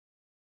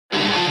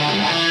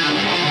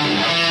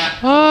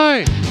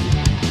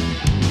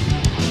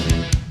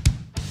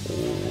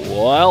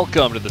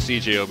Welcome to the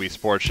CJOB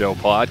Sports Show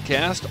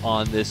podcast.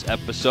 On this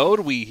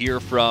episode, we hear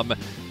from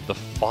the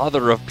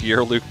father of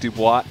Pierre-Luc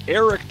Dubois,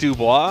 Eric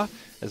Dubois,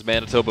 as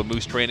Manitoba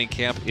Moose training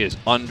camp is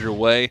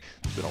underway.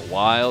 It's been a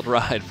wild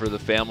ride for the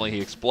family.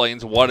 He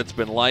explains what it's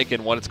been like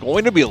and what it's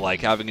going to be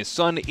like having his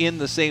son in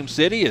the same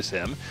city as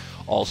him.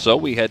 Also,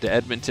 we head to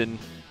Edmonton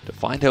to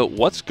find out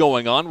what's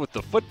going on with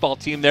the football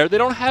team there. They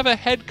don't have a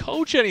head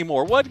coach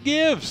anymore. What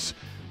gives?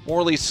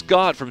 Morley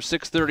Scott from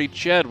 630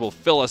 CHED will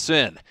fill us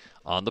in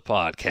on the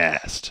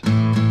podcast.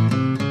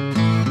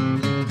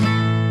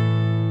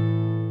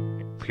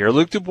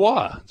 Pierre-Luc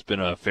Dubois. It's been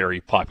a very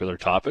popular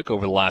topic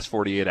over the last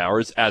 48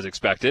 hours, as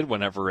expected,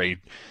 whenever a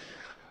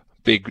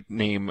big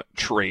name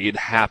trade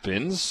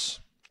happens.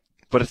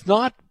 But it's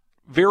not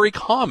very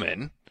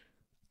common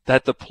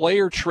that the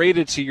player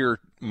traded to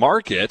your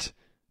market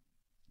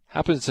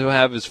happens to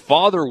have his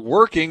father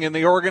working in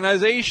the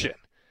organization.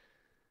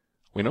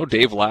 We know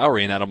Dave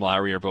Lowry and Adam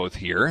Lowry are both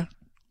here.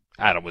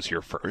 Adam was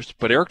here first,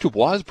 but Eric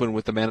Dubois has been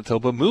with the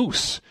Manitoba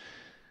Moose,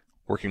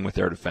 working with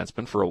their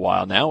defenseman for a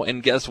while now.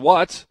 And guess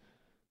what?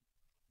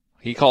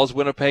 He calls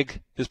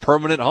Winnipeg his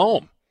permanent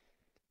home.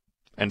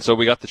 And so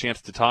we got the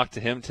chance to talk to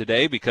him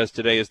today because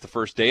today is the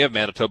first day of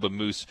Manitoba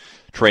Moose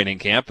training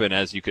camp. And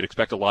as you could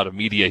expect, a lot of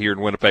media here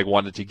in Winnipeg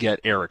wanted to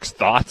get Eric's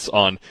thoughts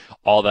on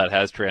all that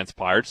has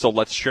transpired. So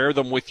let's share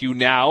them with you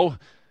now.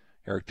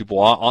 Eric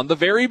Dubois on the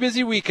very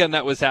busy weekend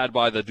that was had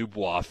by the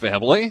Dubois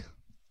family.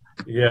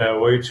 Yeah,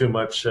 way too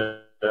much.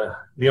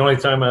 The only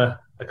time I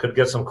could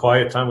get some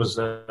quiet time was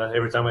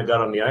every time I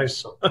got on the ice.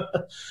 So.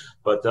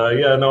 But,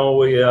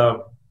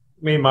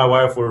 me and my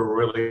wife were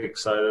really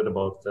excited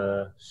about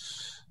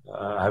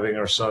having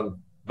our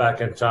son back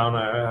in town.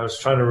 I was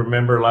trying to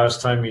remember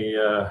last time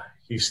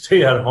he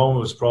stayed at home. It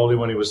was probably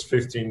when he was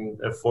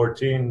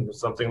 14,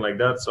 something like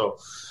that. So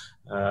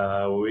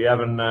we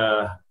haven't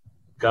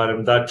got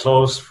him that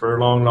close for a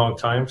long, long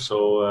time.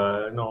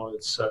 So,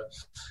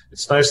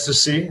 it's nice to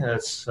see.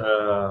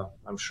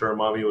 I'm sure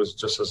Mommy was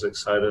just as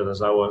excited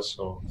as I was.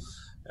 So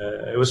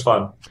it was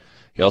fun.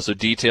 He also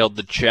detailed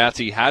the chats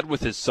he had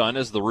with his son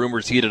as the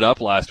rumors heated up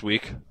last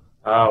week.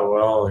 Oh,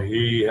 well,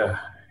 he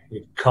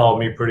called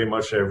me pretty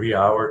much every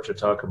hour to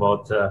talk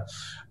about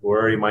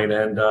where he might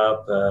end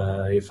up,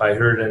 if I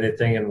heard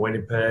anything in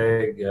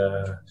Winnipeg.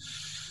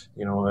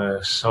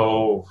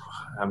 So,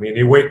 I mean,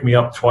 he waked me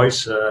up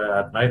twice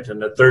at night,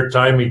 and the third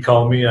time he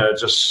called me, I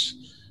just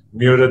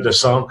muted the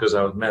sound because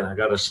I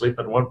got to sleep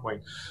at one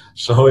point.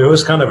 So it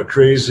was kind of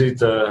crazy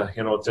to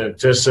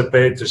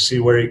anticipate to see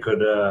where he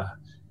could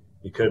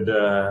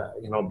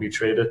be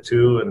traded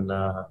to,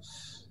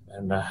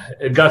 and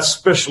it got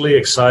especially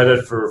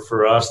excited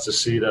for us to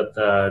see that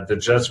the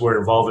Jets were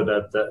involved in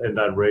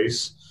that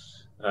race.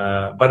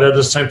 But at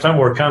the same time,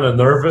 we're kind of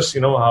nervous,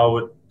 how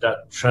would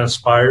that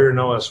transpire,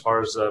 as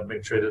far as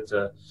being traded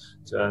to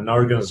an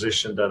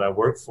organization that I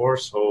work for.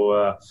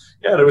 So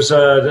there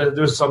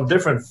was some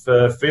different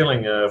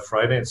feeling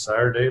Friday and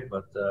Saturday,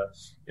 but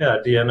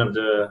at the end of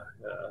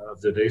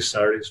the day,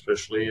 Saturday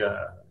especially,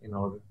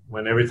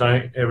 when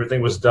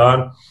everything was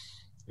done,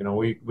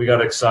 we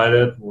got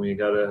excited. We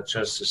got a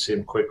chance to see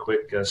him quick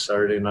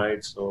Saturday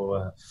night.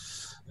 So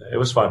it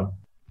was fun.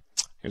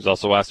 He was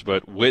also asked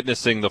about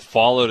witnessing the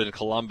fallout in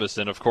Columbus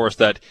and, of course,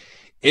 that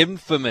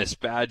infamous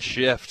bad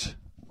shift.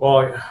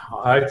 Well,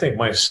 I think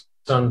my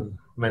son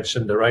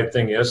mentioned the right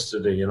thing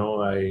yesterday.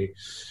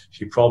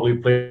 He probably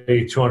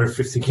played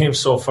 250 games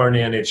so far in the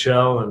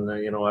NHL, and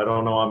I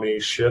don't know how many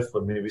shifts,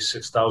 but maybe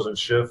 6,000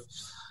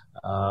 shifts.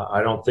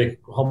 I don't think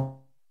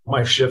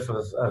my shift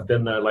have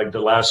been like the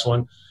last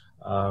one.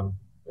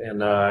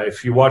 And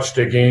if you watch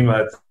the game,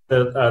 I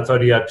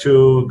thought he had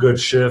two good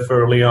shifts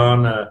early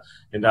on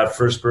in that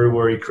first period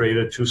where he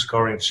created two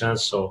scoring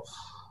chances. So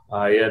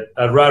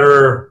I'd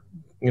rather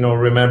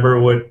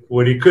remember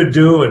what he could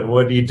do and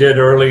what he did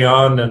early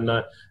on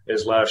than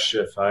his last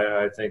shift.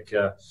 I think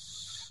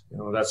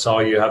that's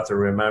all you have to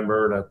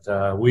remember,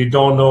 that we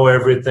don't know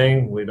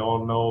everything. We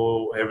don't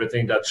know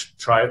everything that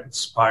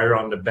transpired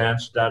on the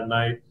bench that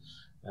night,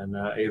 and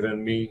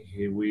even me,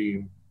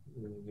 we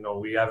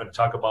haven't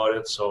talked about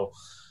it. So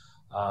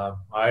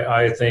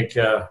I think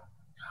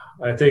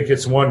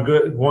it's one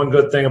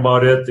good thing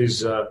about it.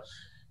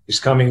 He's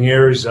coming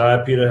here. He's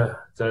happy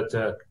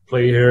to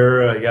play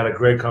here. He had a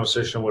great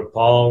conversation with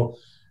Paul,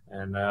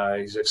 and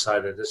he's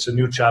excited. It's a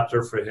new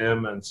chapter for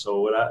him, and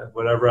so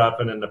whatever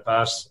happened in the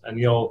past, and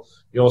you'll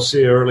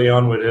see early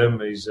on with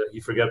him, he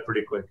forget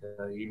pretty quick.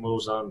 He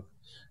moves on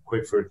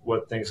quick for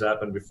what things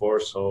happened before.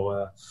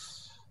 So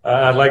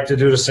I'd like to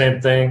do the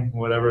same thing.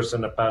 Whatever's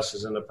in the past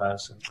is in the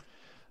past.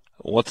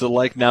 What's it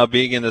like now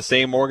being in the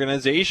same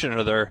organization?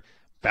 Are there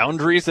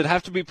boundaries that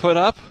have to be put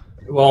up?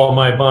 Well,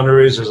 my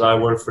boundaries is I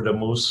work for the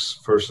Moose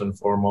first and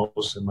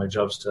foremost, and my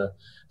job's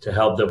to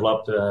help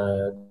develop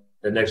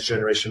the next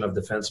generation of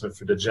defensemen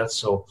for the Jets.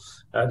 So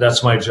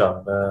that's my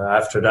job.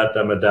 After that,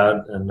 I'm a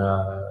dad, and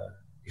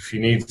if he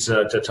needs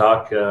to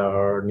talk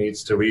or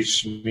needs to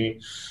reach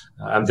me,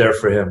 I'm there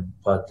for him.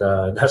 But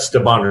that's the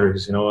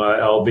boundaries.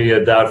 I'll be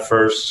a dad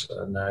first,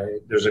 and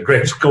there's a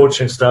great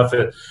coaching staff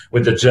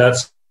with the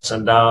Jets.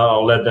 and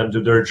I'll let them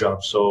do their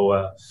job.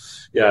 So,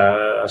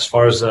 as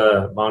far as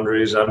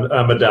boundaries,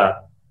 I'm a dad.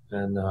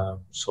 And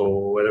so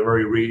whatever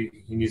he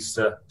needs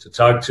to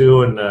talk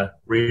to and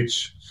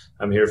reach,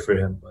 I'm here for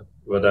him.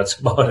 But that's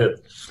about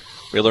it.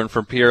 We learned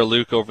from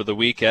Pierre-Luc over the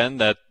weekend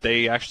that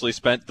they actually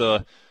spent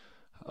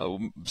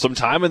some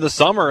time in the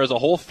summer as a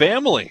whole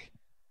family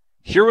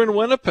here in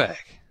Winnipeg.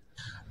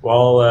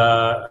 Well,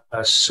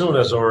 as soon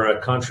as our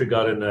country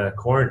got in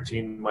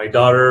quarantine, my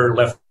daughter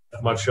left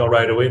Montreal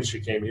right away and she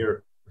came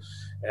here.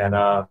 And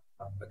a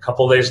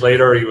couple of days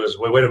later, he was,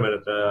 wait a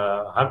minute,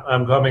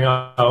 I'm coming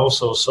out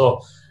also.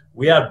 So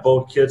we had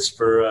both kids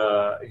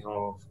for,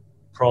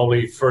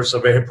 probably 1st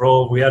of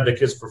April. We had the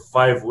kids for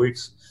 5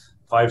 weeks,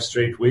 5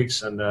 straight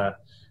weeks. And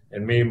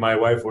me and my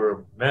wife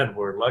we're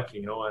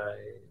lucky,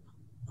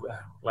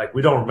 like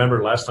we don't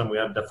remember last time we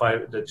had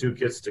the 2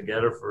 kids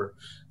together for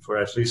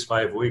at least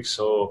 5 weeks.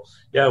 So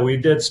yeah, we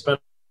did spend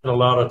a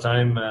lot of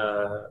time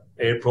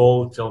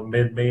April till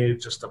mid-May,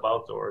 just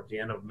about, or the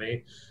end of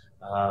May.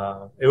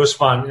 It was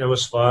fun.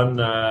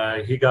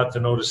 He got to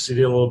know the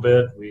city a little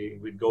bit.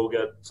 We'd go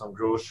get some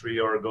grocery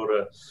or go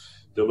to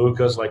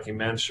DeLuca's, like he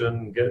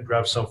mentioned,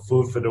 grab some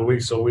food for the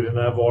week so we didn't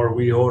have, or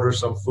we order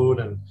some food.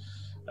 And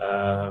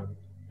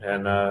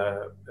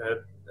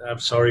I'm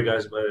sorry,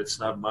 guys, but it's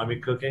not mommy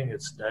cooking;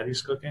 it's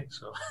daddy's cooking.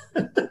 So,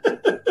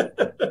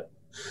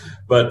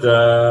 but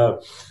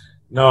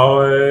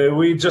no,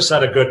 we just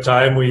had a good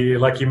time. We,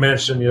 like you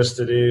mentioned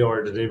yesterday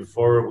or the day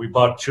before, we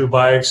bought 2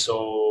 bikes,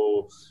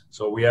 so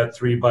we had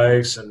 3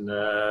 bikes, and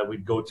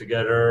we'd go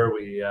together.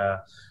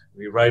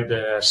 We ride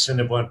the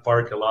Cinnabon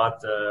Park a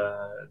lot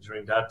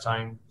during that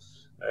time.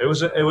 It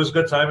was a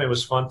good time. It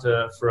was fun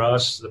for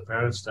us, the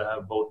parents, to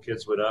have both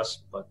kids with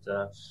us. But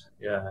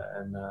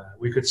and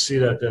we could see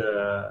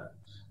that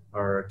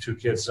our 2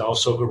 kids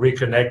also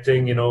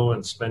reconnecting,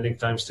 and spending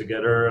times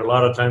together. A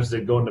lot of times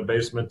they'd go in the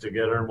basement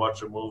together and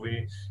watch a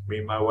movie. Me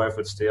and my wife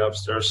would stay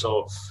upstairs.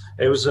 So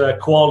it was a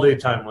quality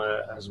time,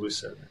 as we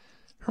said.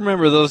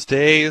 Remember those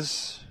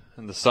days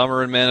in the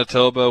summer in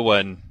Manitoba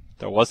when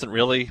there wasn't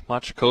really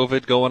much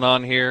COVID going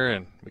on here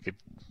and we could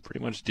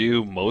pretty much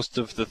do most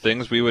of the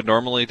things we would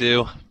normally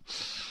do?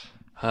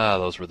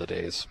 Those were the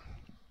days.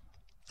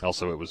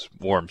 Also, it was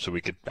warm, so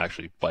we could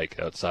actually bike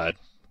outside.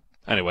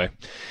 Anyway,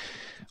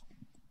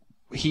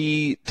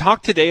 he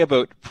talked today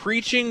about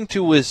preaching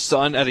to his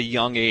son at a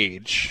young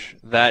age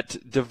that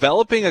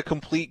developing a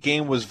complete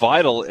game was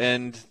vital,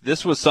 and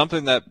this was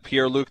something that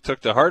Pierre-Luc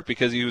took to heart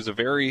because he was a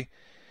very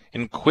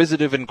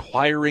inquisitive,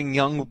 inquiring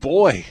young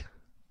boy.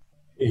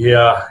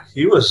 Yeah,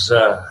 he was.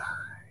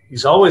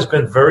 He's always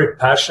been very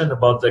passionate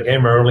about the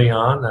game early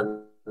on,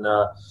 and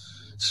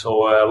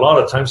so a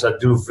lot of times I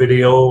do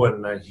video,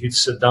 and he'd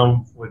sit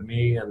down with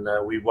me, and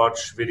we'd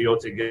watch video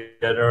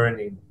together, and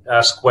he'd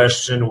ask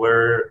question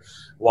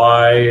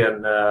why,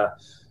 and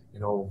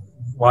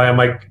why am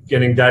I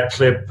getting that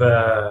clip,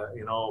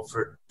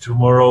 for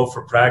tomorrow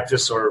for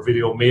practice or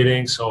video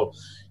meeting. So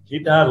he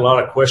had a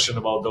lot of question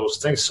about those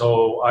things.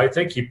 So I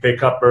think he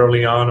picked up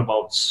early on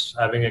about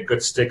having a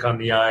good stick on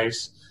the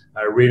ice,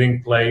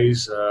 reading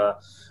plays,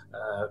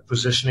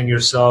 positioning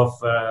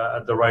yourself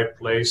at the right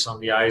place on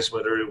the ice,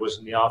 whether it was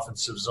in the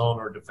offensive zone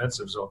or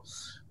defensive zone.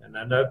 And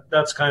then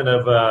that's kind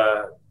of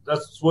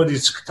that's what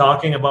he's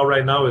talking about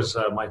right now is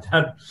my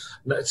dad.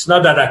 It's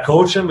not that I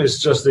coach him. It's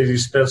just that he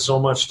spent so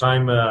much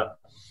time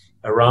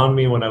around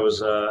me when I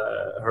was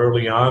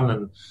early on.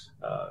 And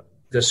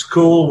the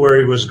school where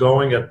he was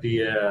going at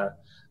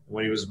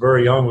when he was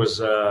very young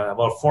was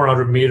about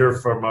 400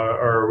 meters from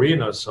our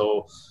arena.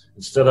 So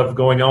instead of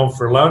going home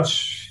for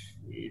lunch,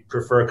 he'd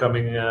prefer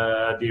coming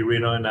at the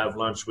arena and have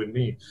lunch with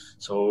me.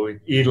 So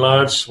he'd eat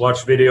lunch,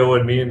 watch video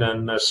with me, and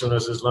then as soon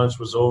as his lunch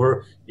was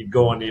over, he'd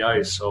go on the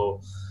ice.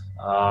 So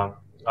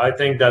I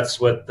think that's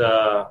what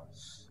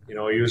he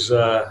was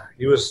a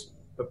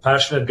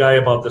passionate guy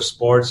about the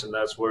sports, and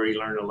that's where he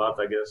learned a lot,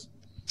 I guess.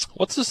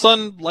 What's the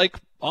son like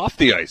off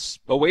the ice,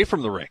 away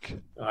from the rink?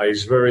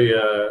 He's very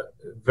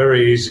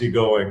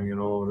easygoing.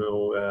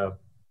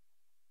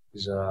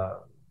 He's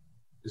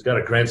got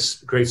a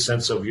great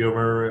sense of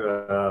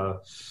humor.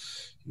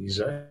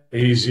 He's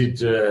easy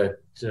to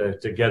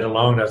get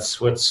along. That's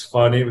what's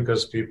funny,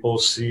 because people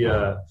see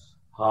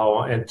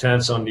how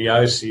intense on the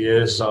ice he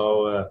is.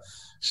 How,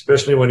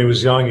 especially when he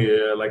was young,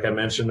 like I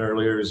mentioned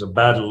earlier, he's a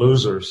bad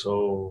loser.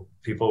 So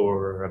people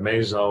were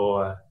amazed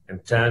how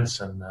intense,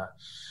 and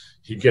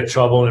he'd get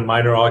trouble in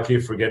minor hockey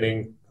for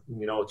getting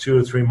 2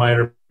 or 3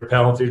 minor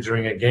penalties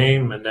during a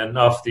game, and then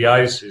off the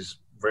ice he's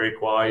very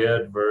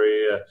quiet, very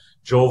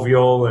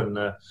jovial, and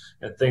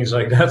things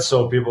like that.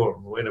 So people,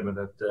 wait a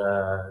minute,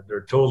 they're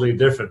a totally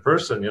different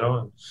person,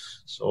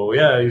 So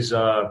yeah, he's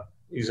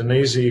an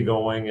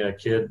easygoing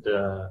kid,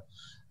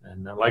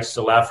 and likes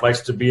to laugh,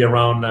 likes to be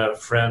around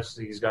friends.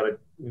 He's got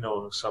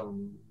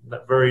some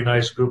very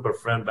nice group of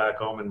friends back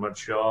home in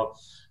Montreal,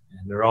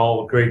 and they're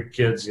all great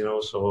kids,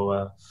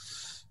 So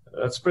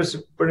that's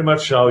pretty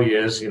much how he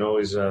is.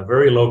 He's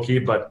very low key,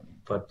 but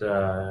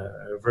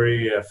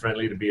very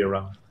friendly to be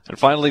around. And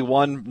finally,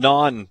 one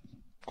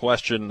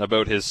question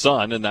about his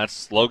son, and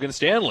that's Logan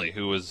Stanley,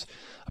 who was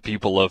a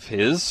pupil of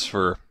his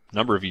for a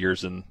number of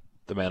years in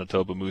the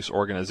Manitoba Moose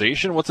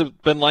organization. What's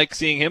it been like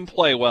seeing him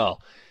play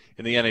well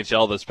in the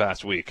NHL this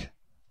past week?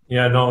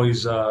 Yeah, no,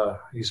 he's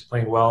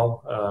playing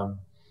well,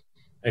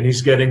 and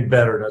he's getting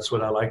better. That's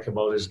what I like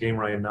about his game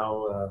right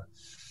now.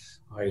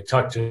 I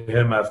talked to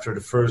him after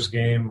the first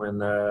game,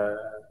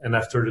 and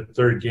after the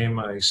third game,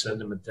 I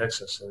sent him a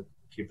text. I said,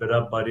 "Keep it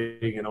up, buddy.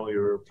 You know,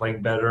 you're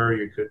playing better.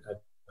 I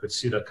could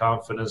see the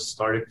confidence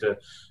starting to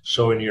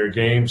show in your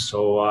game."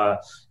 So,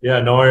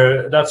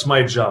 that's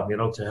my job. You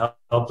know, to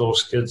help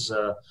those kids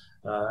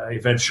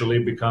eventually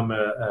become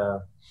an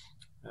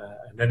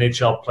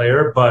NHL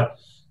player. But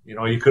you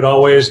know, you could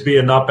always be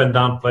an up and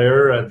down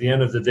player. At the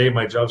end of the day,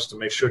 my job is to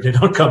make sure they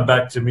don't come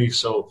back to me.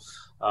 So,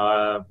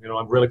 you know,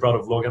 I'm really proud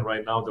of Logan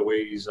right now, the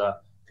way he's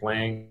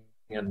playing,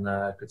 and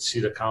I could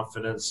see the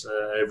confidence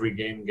every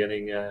game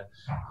getting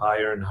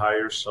higher and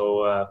higher.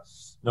 So,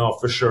 no,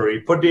 for sure. He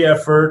put the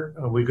effort.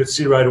 We could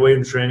see right away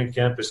in training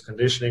camp his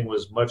conditioning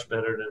was much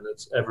better than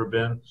it's ever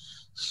been.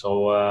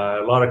 So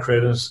a lot of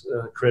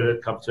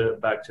credit comes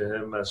back to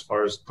him as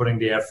far as putting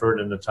the effort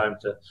and the time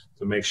to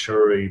make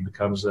sure he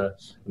becomes an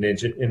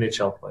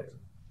NHL player.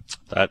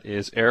 That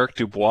is Eric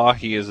Dubois.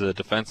 He is a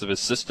defensive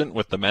assistant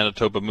with the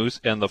Manitoba Moose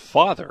and the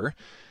father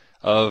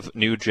of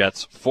New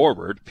Jets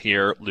forward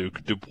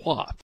Pierre-Luc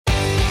Dubois.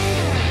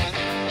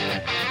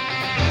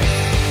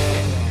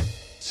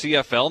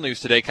 CFL news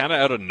today, kind of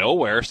out of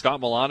nowhere.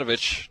 Scott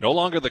Milanovich no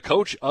longer the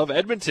coach of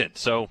Edmonton.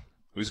 So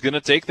who's going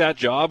to take that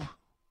job?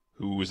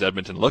 Who's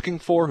Edmonton looking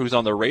for? Who's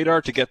on the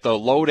radar to get the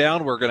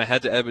lowdown? We're going to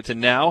head to Edmonton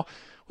now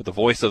with the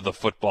voice of the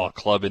football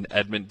club in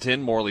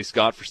Edmonton, Morley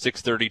Scott for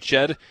 6:30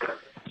 Ched.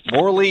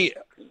 Morley,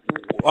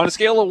 on a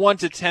scale of 1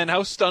 to 10,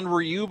 how stunned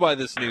were you by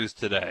this news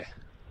today?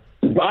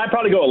 I'd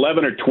probably go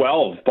 11 or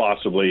 12,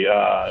 possibly.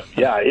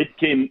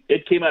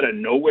 It came out of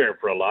nowhere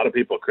for a lot of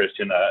people,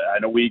 Christian. I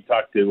know we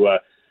talked to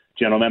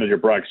General Manager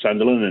Brock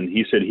Sunderland, and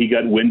he said he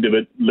got wind of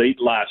it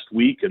late last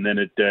week, and then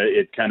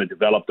it kind of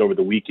developed over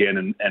the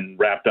weekend and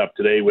wrapped up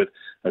today with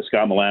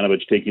Scott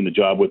Milanovich taking the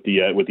job with the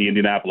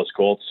Indianapolis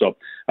Colts. So,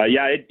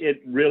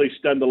 it really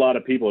stunned a lot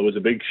of people. It was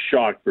a big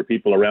shock for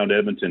people around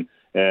Edmonton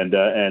and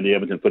the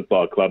Edmonton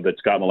Football Club that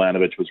Scott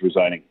Milanovich was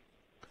resigning.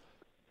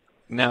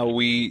 Now,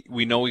 we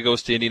know he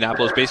goes to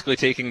Indianapolis, basically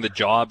taking the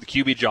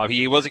QB job.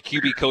 He was a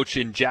QB coach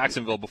in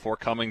Jacksonville before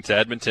coming to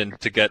Edmonton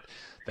to get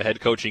the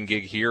head coaching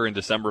gig here in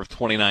December of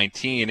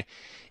 2019.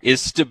 Is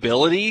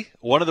stability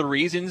one of the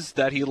reasons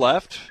that he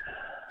left?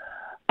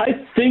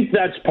 I think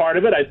that's part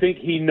of it. I think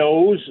he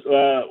knows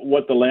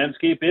what the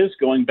landscape is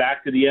going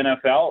back to the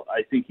NFL.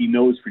 I think he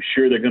knows for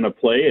sure they're going to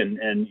play,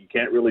 and you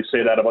can't really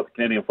say that about the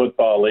Canadian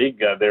Football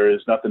League. There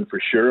is nothing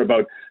for sure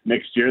about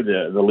next year.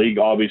 The league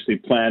obviously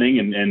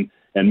planning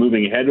and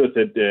moving ahead with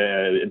it,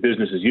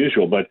 business as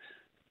usual. But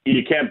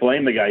you can't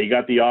blame the guy. He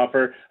got the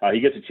offer. He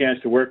gets a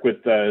chance to work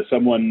with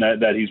someone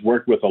that he's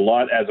worked with a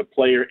lot as a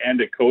player and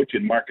a coach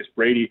in Marcus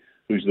Brady,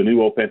 who's the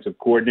new offensive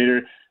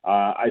coordinator.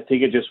 I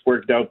think it just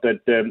worked out that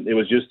it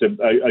was just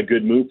a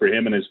good move for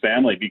him and his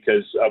family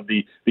because of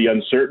the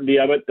uncertainty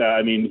of it.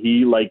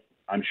 He, like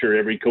I'm sure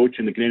every coach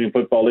in the Canadian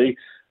Football League,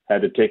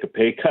 had to take a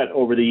pay cut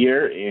over the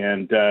year,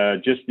 and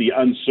just the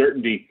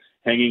uncertainty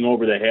hanging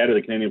over the head of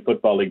the Canadian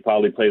Football League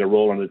probably played a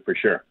role in it for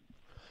sure.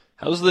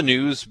 How's the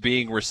news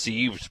being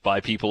received by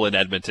people in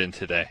Edmonton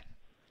today?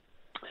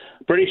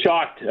 Pretty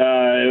shocked.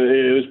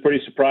 It was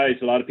pretty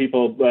surprised. A lot of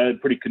people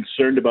pretty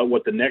concerned about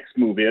what the next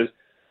move is,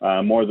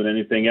 more than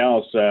anything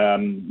else.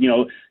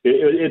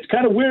 It's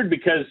kind of weird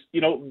because,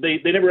 they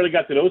never really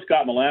got to know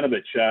Scott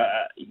Milanovich.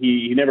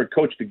 He never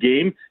coached a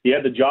game. He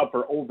had the job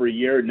for over a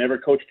year, never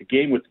coached a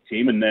game with the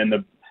team, and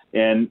then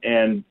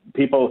and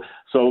people,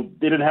 so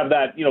they didn't have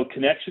that,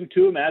 connection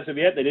to him as of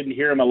yet. They didn't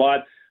hear him a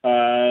lot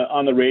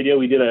on the radio.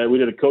 We did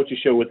a coaching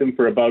show with him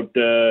for about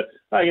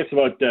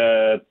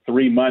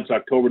 3 months,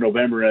 October,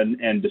 November,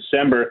 and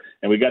December,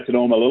 and we got to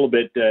know him a little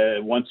bit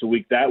once a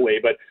week that way.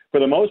 But for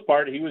the most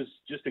part, he was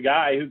just a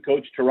guy who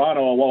coached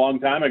Toronto a long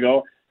time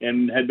ago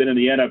and had been in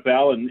the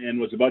NFL and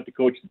was about to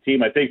coach the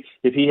team. I think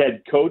if he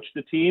had coached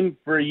the team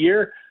for a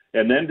year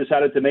and then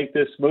decided to make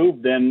this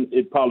move, then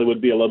it probably would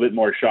be a little bit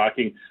more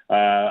shocking.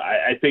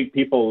 I think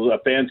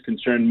fans'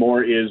 concern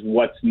more is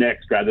what's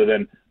next rather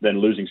than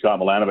losing Scott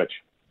Milanovich.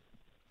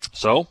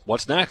 So,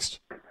 what's next?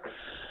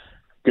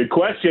 Good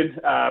question.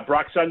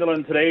 Brock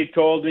Sunderland today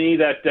told me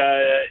that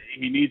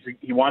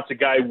he wants a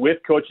guy with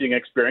coaching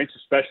experience,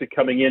 especially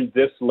coming in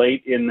this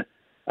late in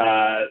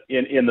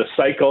the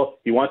cycle.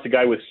 He wants a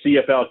guy with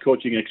CFL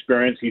coaching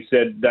experience. He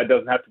said that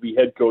doesn't have to be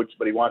head coach,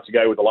 but he wants a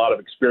guy with a lot of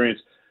experience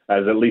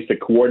as at least a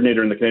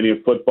coordinator in the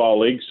Canadian Football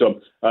League.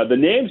 So the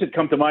names that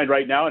come to mind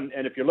right now, and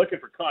if you're looking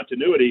for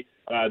continuity,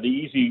 the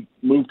easy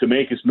move to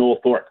make is Noel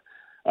Thorpe.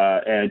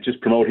 And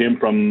just promote him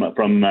from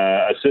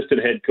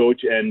assistant head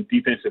coach and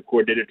defensive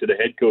coordinator to the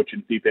head coach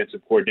and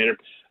defensive coordinator.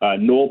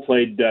 Noel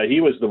played.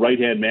 He was the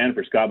right-hand man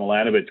for Scott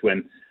Milanovich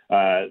when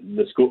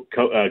the school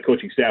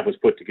coaching staff was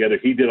put together.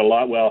 He did a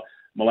lot well.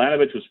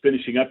 Milanovich was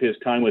finishing up his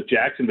time with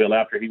Jacksonville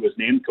after he was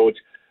named coach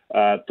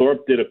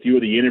Thorpe did a few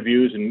of the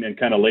interviews and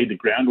kind of laid the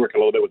groundwork a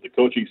little bit with the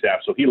coaching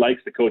staff. So he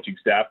likes the coaching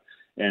staff.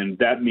 And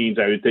that means,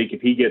 I would think,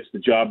 if he gets the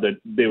job, that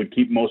they would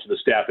keep most of the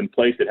staff in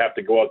place. They'd have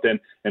to go out then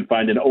and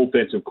find an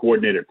offensive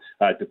coordinator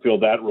to fill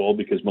that role,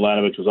 because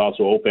Milanovic was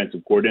also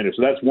offensive coordinator.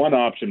 So that's one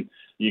option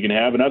you can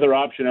have. Another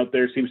option out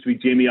there seems to be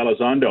Jamie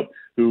Elizondo,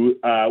 who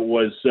the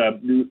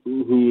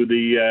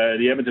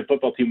Edmonton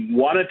football team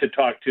wanted to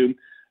talk to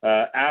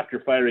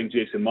after firing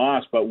Jason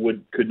Moss, but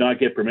could not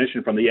get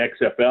permission from the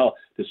XFL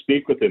to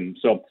speak with him.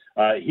 So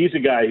he's a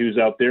guy who's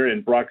out there,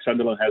 and Brock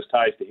Sunderland has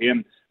ties to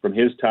him from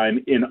his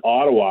time in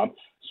Ottawa.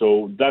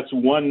 So that's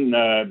one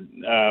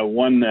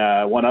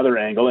other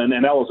angle, and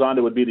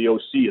Elizondo would be the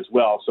OC as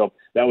well. So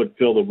that would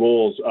fill the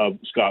roles of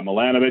Scott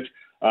Milanovic.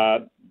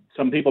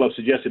 Some people have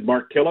suggested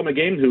Mark Killam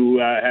again, who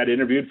had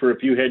interviewed for a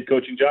few head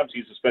coaching jobs.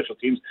 He's a special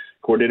teams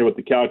coordinator with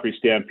the Calgary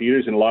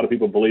Stampeders, and a lot of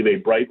people believe a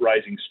bright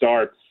rising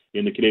star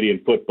in the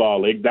Canadian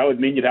Football League. That would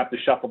mean you'd have to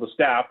shuffle the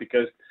staff,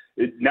 because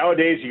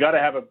nowadays you got to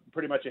have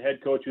pretty much a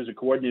head coach who's a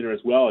coordinator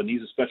as well, and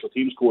he's a special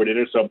teams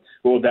coordinator. So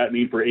what would that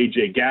mean for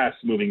AJ Gass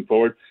moving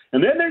forward?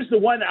 And then there's the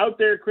one out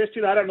there,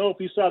 Christian. I don't know if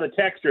you saw the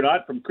text or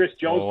not, from Chris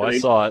Jones. Oh, I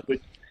saw it. But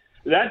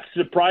that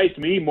surprised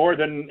me more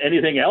than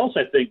anything else,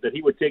 I think, that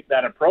he would take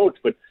that approach.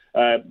 But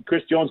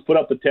Chris Jones put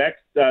up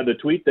the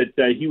tweet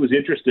that he was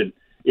interested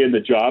in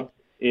the job.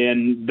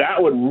 And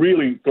that would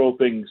really throw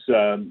things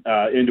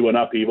into an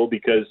upheaval,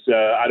 because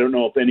I don't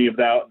know if any of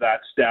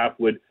that staff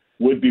would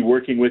be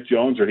working with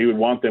Jones, or he would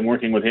want them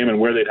working with him, and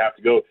where they'd have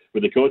to go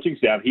with the coaching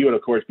staff. He would,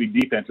 of course, be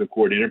defensive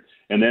coordinator.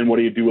 And then what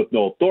do you do with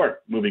Noel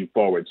Thorpe moving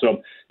forward?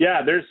 So,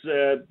 yeah, there's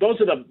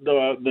those are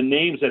the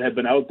names that have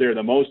been out there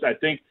the most. I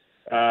think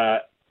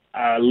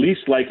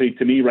least likely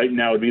to me right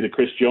now would be the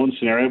Chris Jones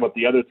scenario, but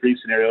the other three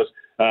scenarios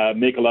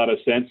make a lot of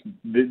sense.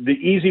 The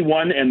easy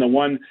one, and the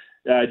one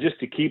just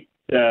to keep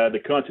the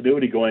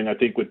continuity going, I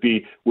think, would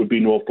be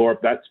Noel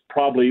Thorpe. That's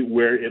probably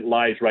where it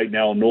lies right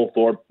now. Noel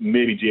Thorpe,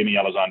 maybe Jamie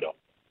Elizondo.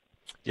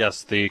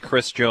 Yes, the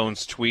Chris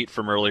Jones tweet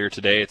from earlier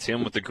today. It's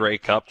him with the Grey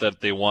Cup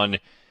that they won.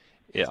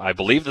 I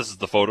believe this is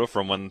the photo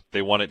from when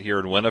they won it here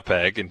in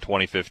Winnipeg in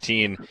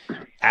 2015.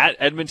 At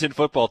Edmonton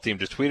football team,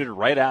 just tweeted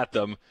right at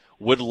them.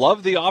 Would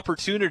love the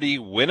opportunity,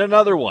 win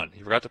another one.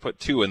 He forgot to put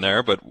 2 in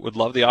there, but would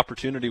love the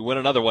opportunity, win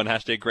another one.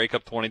 Hashtag Grey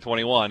Cup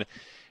 2021.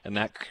 And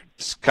that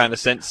kind of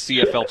sent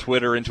CFL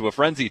Twitter into a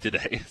frenzy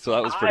today. So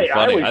that was pretty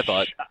funny, I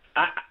thought.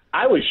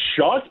 I was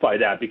shocked by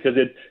that, because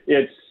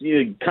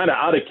it's kind of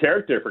out of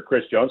character for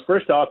Chris Jones.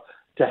 First off,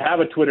 to have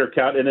a Twitter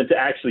account and then to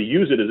actually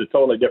use it is a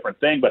totally different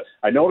thing. But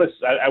I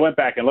noticed, I went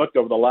back and looked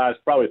over the last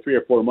probably 3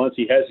 or 4 months,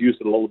 he has used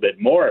it a little bit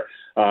more.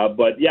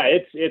 But yeah,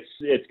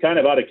 it's kind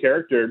of out of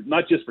character,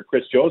 not just for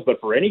Chris Jones,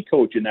 but for any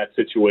coach in that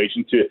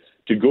situation to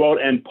go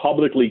out and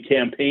publicly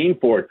campaign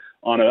for it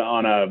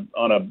on a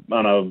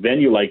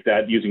venue like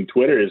that using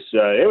Twitter is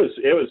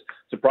it was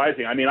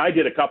surprising. I mean, I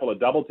did a couple of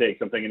double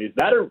takes. I'm thinking, is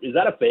that a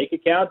fake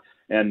account?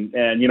 And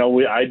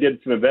I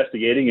did some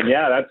investigating, and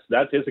yeah,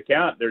 that's his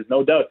account. There's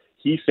no doubt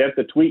he sent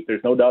the tweet.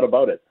 There's no doubt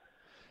about it.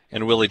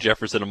 And Willie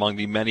Jefferson among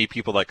the many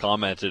people that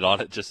commented on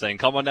it, just saying,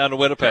 come on down to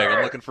Winnipeg.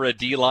 I'm looking for a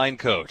D-line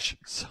coach.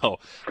 So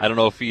I don't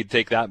know if he'd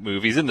take that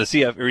move. He's in the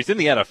he's in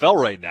the NFL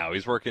right now.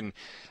 He's working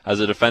as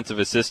a defensive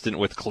assistant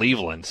with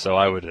Cleveland. So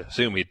I would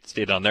assume he'd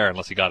stay down there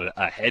unless he got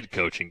a head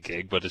coaching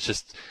gig. But it's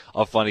just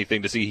a funny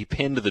thing to see. He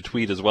pinned the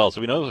tweet as well.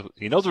 So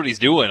he knows what he's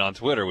doing on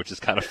Twitter, which is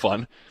kind of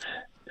fun.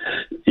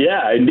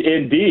 Yeah,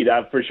 indeed,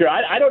 for sure.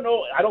 I don't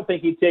know. I don't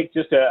think he'd take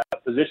just a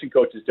position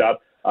coach's job.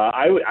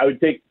 I would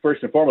think,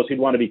 first and foremost, he'd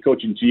want to be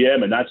coaching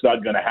GM, and that's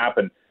not going to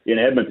happen in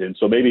Edmonton.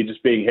 So maybe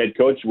just being head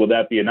coach, will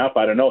that be enough?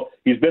 I don't know.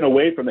 He's been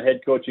away from the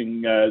head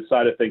coaching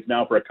side of things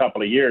now for a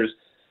couple of years.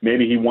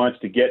 Maybe he wants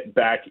to get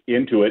back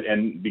into it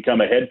and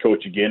become a head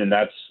coach again, and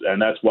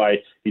that's why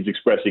he's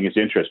expressing his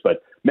interest.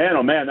 But man,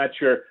 oh man, that's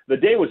sure. The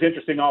day was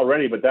interesting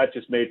already, but that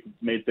just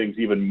made things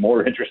even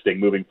more interesting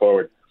moving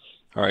forward.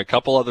 All right, a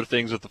couple other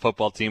things with the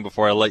football team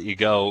before I let you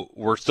go.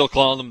 We're still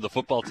calling them the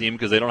football team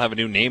because they don't have a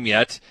new name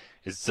yet.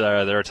 Is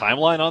there a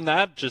timeline on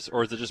that,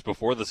 or is it just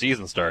before the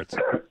season starts?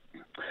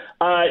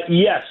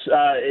 Yes,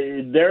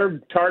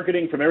 they're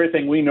targeting, from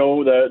everything we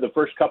know, the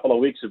first couple of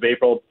weeks of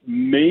April,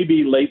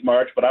 maybe late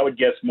March, but I would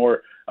guess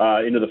more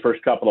into the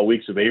first couple of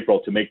weeks of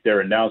April to make their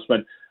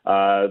announcement.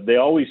 They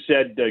always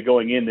said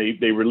going in,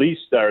 they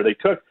released, or they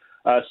took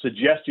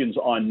suggestions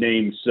on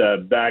names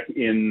back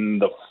in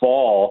the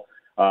fall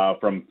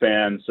from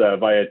fans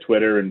via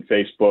Twitter and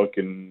Facebook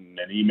and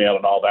email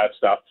and all that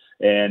stuff.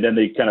 And then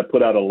they kind of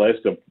put out a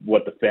list of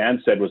what the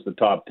fans said was the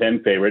top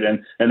 10 favorite.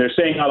 And they're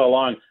saying all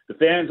along, the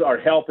fans are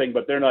helping,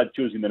 but they're not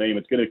choosing the name.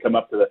 It's going to come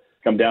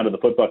down to the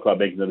football club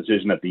making the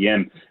decision at the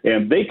end.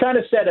 And they kind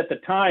of said at the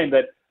time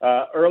that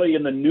early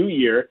in the new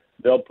year,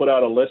 they'll put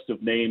out a list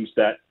of names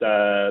that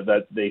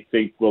they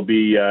think will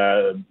be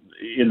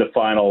in the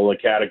final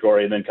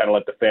category, and then kind of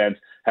let the fans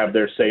have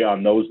their say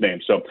on those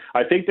names. So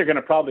I think they're going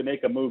to probably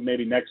make a move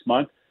maybe next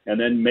month, and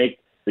then make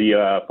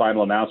the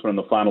final announcement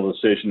and the final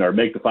decision, or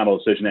make the final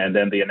decision and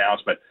then the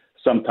announcement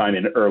sometime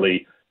in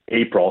early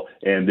April,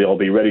 and they'll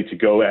be ready to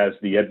go as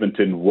the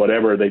Edmonton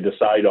whatever they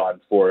decide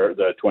on for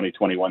the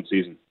 2021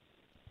 season.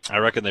 I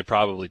reckon they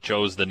probably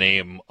chose the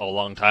name a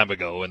long time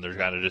ago, and they're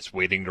kind of just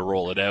waiting to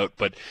roll it out.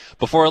 But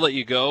before I let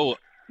you go,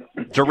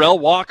 Darrell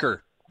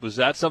Walker, was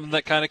that something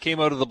that kind of came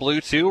out of the blue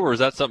too, or is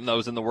that something that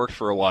was in the works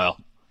for a while?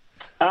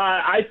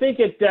 I think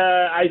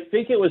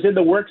it was in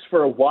the works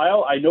for a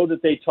while. I know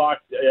that they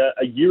talked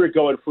a year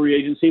ago at free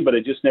agency, but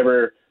it just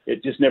never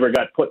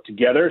got put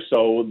together.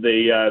 So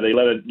they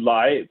let it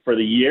lie for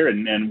the year,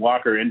 and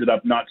Walker ended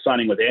up not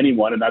signing with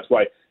anyone, and that's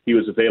why he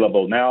was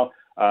available now.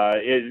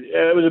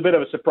 It was a bit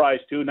of a surprise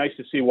too. Nice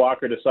to see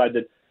Walker decide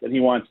that he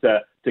wants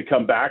to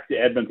come back to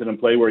Edmonton and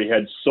play where he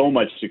had so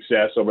much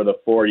success over the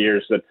 4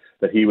 years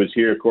that he was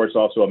here. Of course,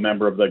 also a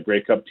member of the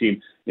Grey Cup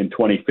team in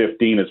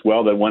 2015 as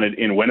well that won it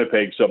in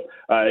Winnipeg. So,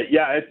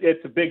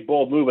 it's a big,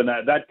 bold move, and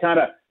that kind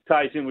of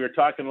ties in. We were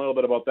talking a little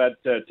bit about that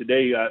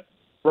today.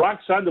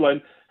 Brock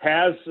Sunderland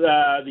has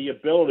the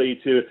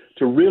ability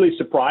to really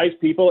surprise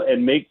people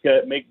and make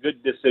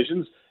good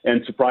decisions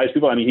and surprise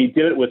people. I mean, he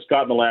did it with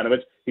Scott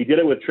Milanovich. He did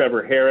it with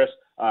Trevor Harris.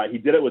 He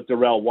did it with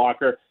Darrell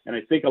Walker. And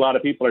I think a lot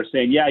of people are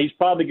saying, yeah, he's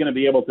probably going to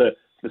be able to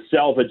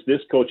salvage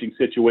this coaching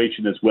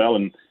situation as well.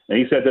 And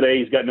he said today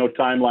he's got no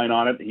timeline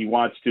on it. He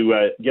wants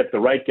to get the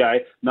right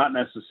guy, not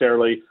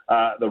necessarily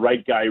the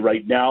right guy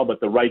right now, but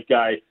the right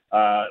guy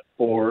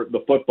for the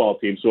football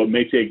team. So it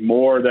may take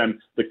more than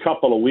the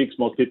couple of weeks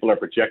most people are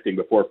projecting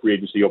before free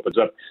agency opens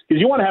up.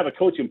 Because you want to have a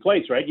coach in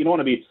place, right? You don't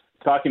want to be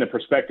talking to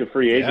prospective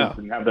free agents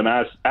and have them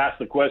ask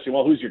the question,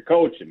 well, who's your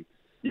coach? And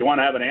you want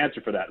to have an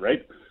answer for that,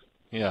 right?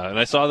 Yeah, and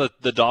I saw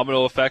that the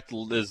domino effect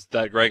is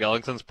that Greg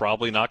Ellington's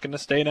probably not going to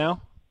stay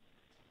now.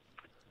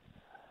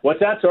 What's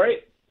that? Sorry?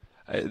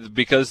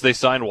 Because they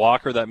signed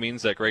Walker, that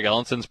means that Greg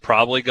Ellington's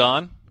probably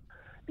gone?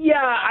 Yeah,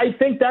 I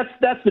think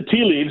that's the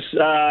tea leaves.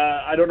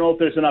 I don't know if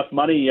there's enough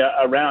money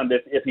around.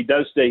 If he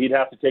does stay, he'd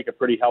have to take a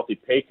pretty healthy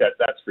pay cut,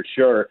 that's for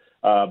sure.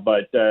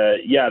 But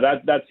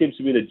that seems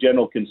to be the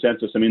general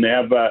consensus. I mean, they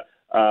have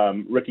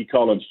Ricky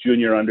Collins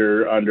Jr.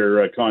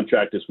 under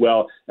contract as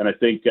well, and I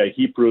think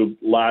he proved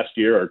last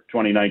year or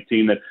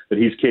 2019 that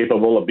he's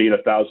capable of being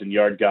a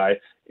 1,000-yard guy.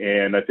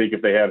 And I think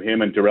if they have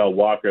him and Darrell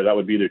Walker, that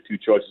would be their two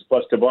choices.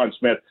 Plus, Tavon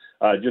Smith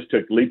just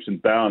took leaps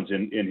and bounds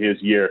in his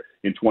year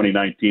in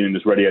 2019 and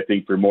is ready, I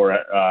think, for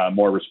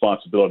more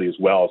responsibility as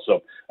well.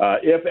 So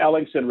if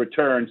Ellington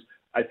returns,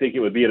 I think it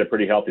would be at a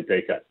pretty healthy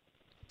pay cut.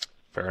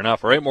 Fair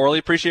enough. All right, Morley,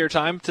 appreciate your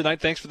time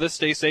tonight. Thanks for this.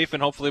 Stay safe,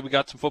 and hopefully we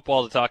got some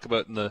football to talk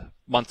about in the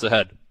months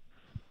ahead.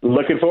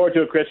 Looking forward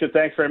to it, Christian.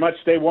 Thanks very much.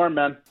 Stay warm,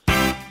 man.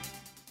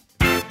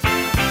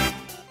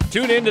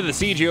 Tune in to the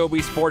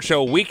CJOB Sports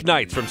Show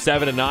weeknights from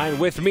 7 to 9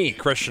 with me,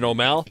 Christian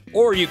O'Mell,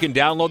 or you can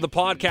download the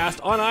podcast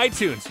on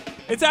iTunes.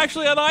 It's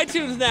actually on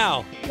iTunes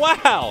now.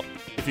 Wow!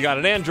 If you got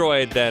an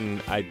Android,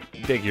 then I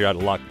think you're out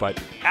of luck, but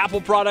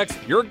Apple products,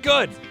 you're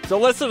good. So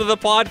listen to the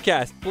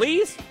podcast.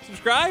 Please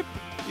subscribe.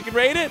 You can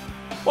rate it.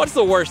 What's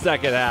the worst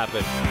that could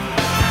happen?